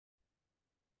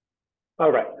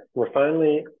All right, we're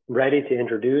finally ready to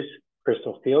introduce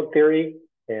crystal field theory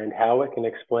and how it can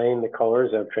explain the colors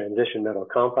of transition metal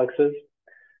complexes.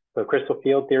 So crystal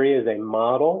field theory is a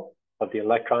model of the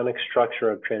electronic structure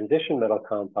of transition metal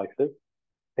complexes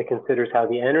that considers how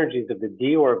the energies of the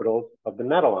d orbitals of the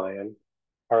metal ion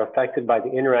are affected by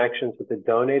the interactions with the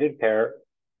donated pair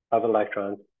of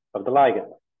electrons of the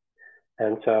ligand.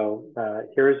 And so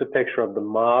here's a picture of the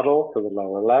model to the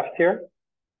lower left here.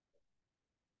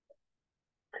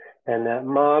 And that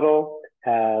model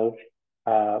has,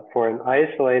 for an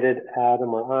isolated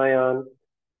atom or ion,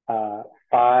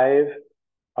 5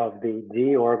 of the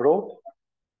d orbitals.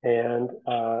 And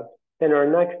in our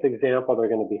next example, they're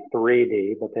going to be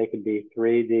 3D, but they could be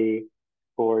 3D,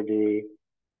 4D,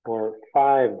 or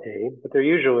 5D. But they're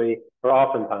usually, or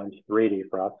oftentimes, 3D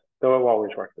for us, so it will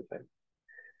always work the same.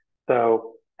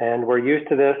 So, and we're used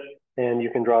to this, and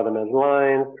you can draw them as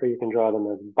lines, or you can draw them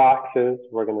as boxes.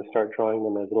 We're going to start drawing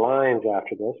them as lines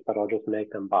after this, but I'll just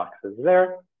make them boxes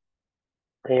there.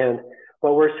 And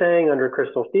what we're saying under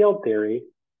crystal field theory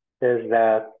is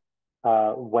that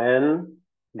when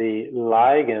the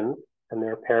ligands and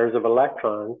their pairs of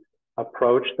electrons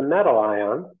approach the metal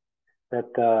ion,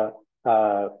 that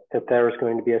there is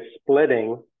going to be a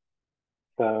splitting.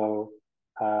 So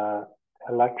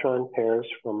electron pairs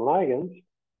from ligands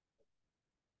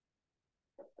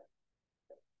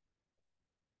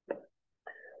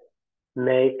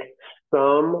make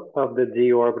some of the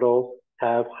d orbitals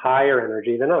have higher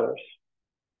energy than others.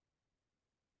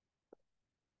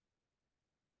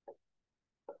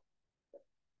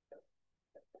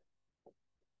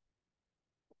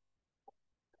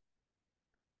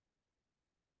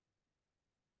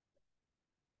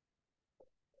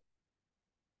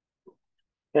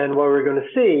 And what we're going to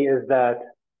see is that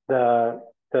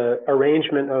the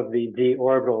arrangement of the d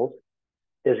orbitals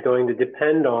is going to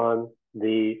depend on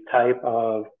the type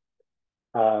of,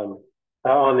 on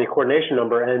the coordination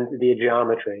number and the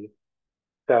geometry.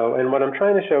 So, and what I'm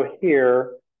trying to show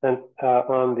here and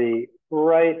on the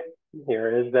right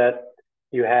here is that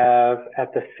you have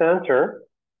at the center,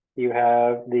 you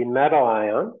have the metal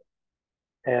ion,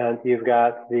 and you've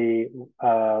got the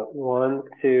 1,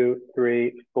 2,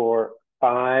 3, 4,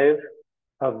 5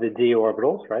 of the d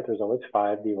orbitals, right? There's always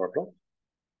 5 d orbitals.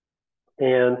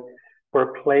 And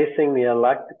we're placing the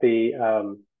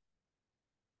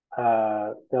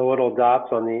little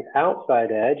dots on the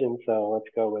outside edge, and so let's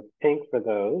go with pink for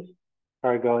those,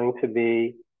 are going to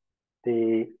be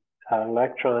the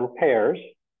electron pairs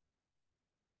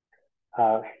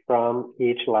from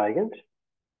each ligand.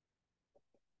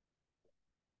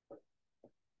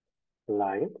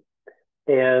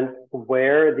 And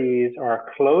where these are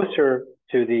closer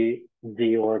to the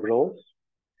d orbitals,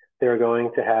 they're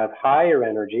going to have higher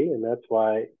energy, and that's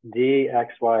why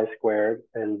dxy squared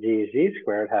and dz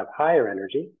squared have higher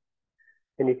energy.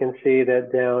 And you can see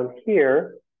that down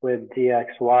here with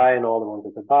dxy and all the ones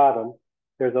at the bottom,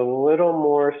 there's a little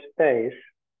more space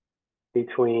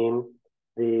between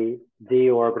the d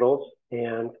orbitals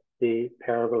and the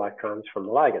pair of electrons from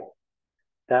the ligand.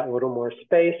 That little more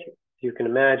space, you can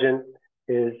imagine,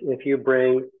 is if you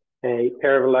bring a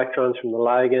pair of electrons from the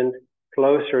ligand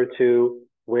closer to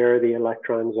where the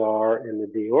electrons are in the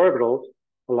d orbitals,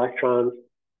 electrons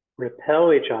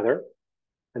repel each other,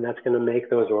 and that's going to make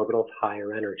those orbitals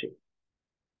higher energy.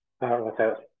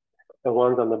 The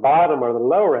ones on the bottom are the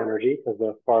lower energy because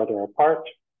they're farther apart.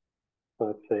 So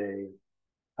let's say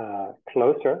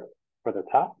closer for the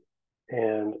top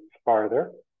and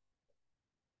farther.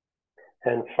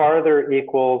 And farther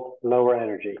equals lower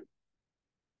energy.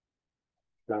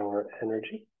 Lower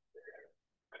energy.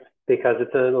 Because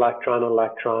it's an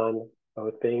electron-electron,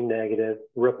 both being negative,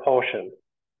 repulsion.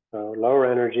 So lower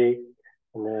energy,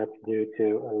 and that's due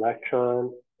to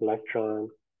electron-electron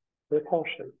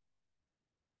repulsion.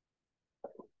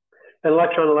 And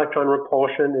electron-electron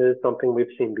repulsion is something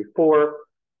we've seen before.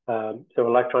 So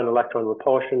electron-electron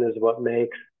repulsion is what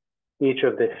makes each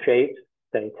of the shapes,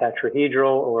 say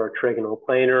tetrahedral or trigonal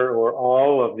planar, or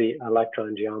all of the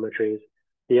electron geometries.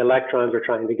 The electrons are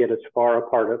trying to get as far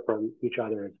apart from each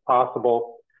other as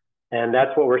possible. And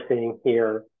that's what we're seeing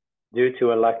here due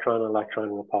to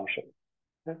electron-electron repulsion.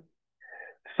 Okay.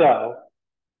 So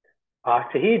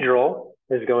octahedral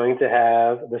is going to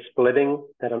have the splitting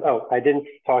that I didn't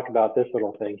talk about this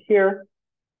little thing here.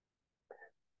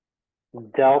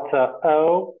 Delta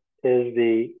O is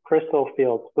the crystal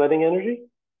field splitting energy.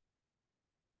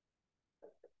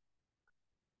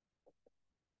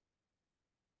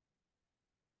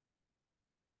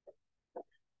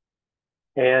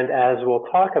 And as we'll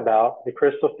talk about the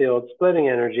crystal field splitting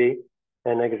energy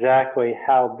and exactly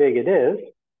how big it is,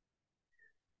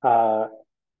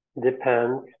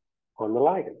 depends on the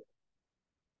ligand,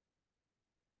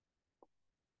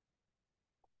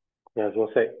 as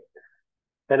we'll see.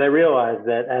 And I realize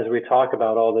that as we talk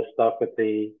about all this stuff with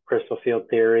the crystal field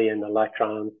theory and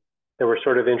electrons, that we're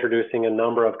sort of introducing a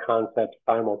number of concepts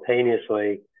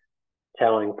simultaneously,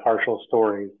 telling partial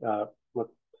stories.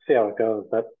 Let's see how it goes.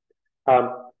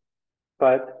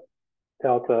 But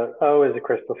delta O is a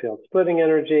crystal field splitting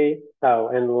energy. Oh,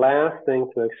 and last thing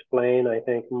to explain, I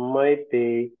think, might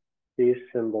be these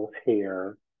symbols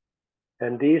here.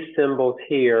 And these symbols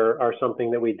here are something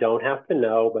that we don't have to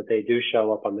know, but they do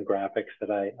show up on the graphics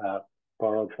that I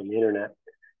borrowed from the internet.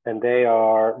 And they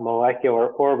are molecular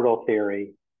orbital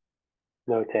theory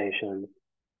notations.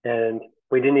 And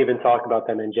we didn't even talk about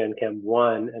them in Gen Chem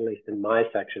 1, at least in my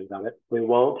sections of it. We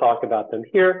won't talk about them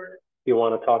here. If you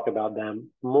want to talk about them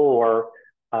more,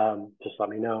 just let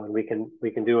me know, and we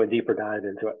can do a deeper dive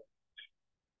into it.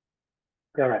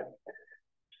 All right.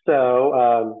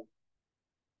 So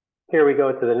here we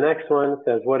go to the next one. It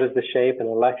says, what is the shape and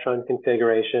electron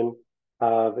configuration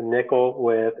of nickel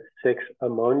with 6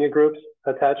 ammonia groups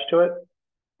attached to it?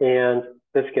 And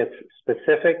this gets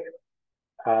specific.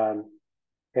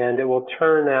 And it will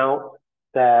turn out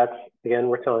that, again,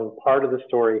 we're telling part of the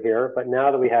story here, but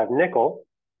now that we have nickel,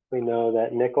 we know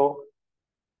that nickel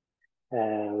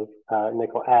has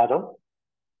nickel atom,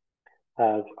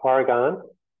 has argon,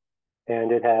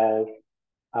 and it has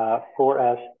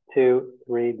 4s2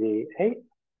 3d8.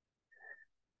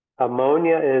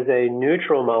 Ammonia is a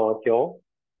neutral molecule,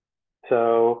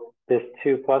 so this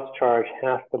 2+ charge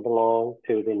has to belong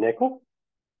to the nickel.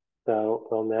 So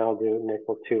we'll now do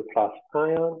nickel 2+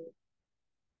 ion.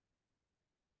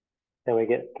 And we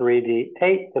get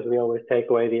 3d8 because we always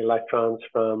take away the electrons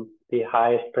from the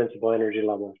highest principal energy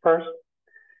level first.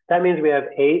 That means we have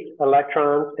 8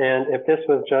 electrons. And if this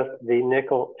was just the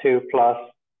nickel 2+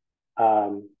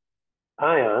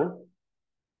 ion,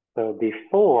 so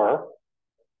before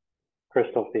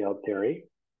crystal field theory,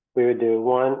 we would do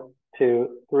 1,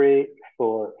 2, 3,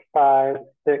 4, 5,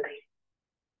 6,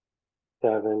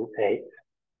 7, 8.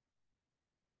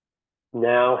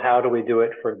 Now, how do we do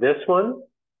it for this one?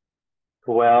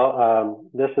 Well,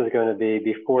 this is going to be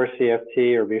before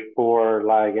CFT or before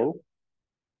ligand.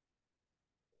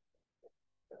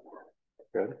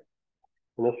 Good.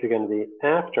 And this is going to be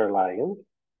after ligand,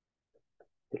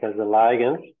 because the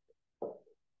ligands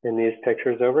in these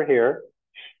pictures over here,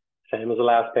 same as the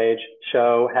last page,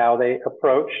 show how they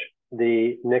approach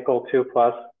the nickel 2+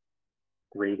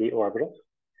 3d orbitals.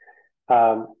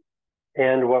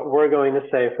 And what we're going to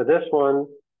say for this one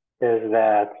is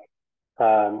that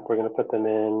we're going to put them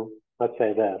in, let's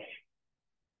say this.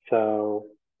 So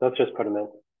let's just put them in.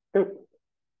 Ooh,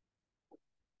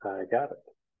 I got it.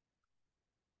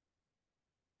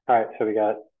 All right, so we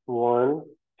got 1,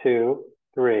 2,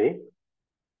 3,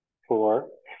 4,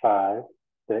 5,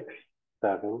 6,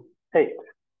 7, 8.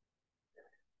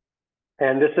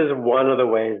 And this is one of the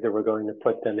ways that we're going to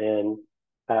put them in.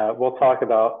 We'll talk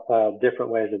about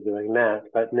different ways of doing that,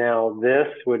 but now this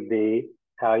would be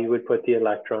how you would put the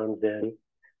electrons in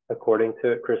according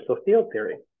to crystal field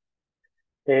theory.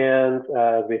 And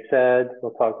as we said,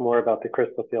 we'll talk more about the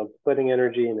crystal field splitting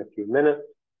energy in a few minutes.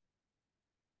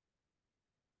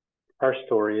 Our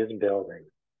story is building.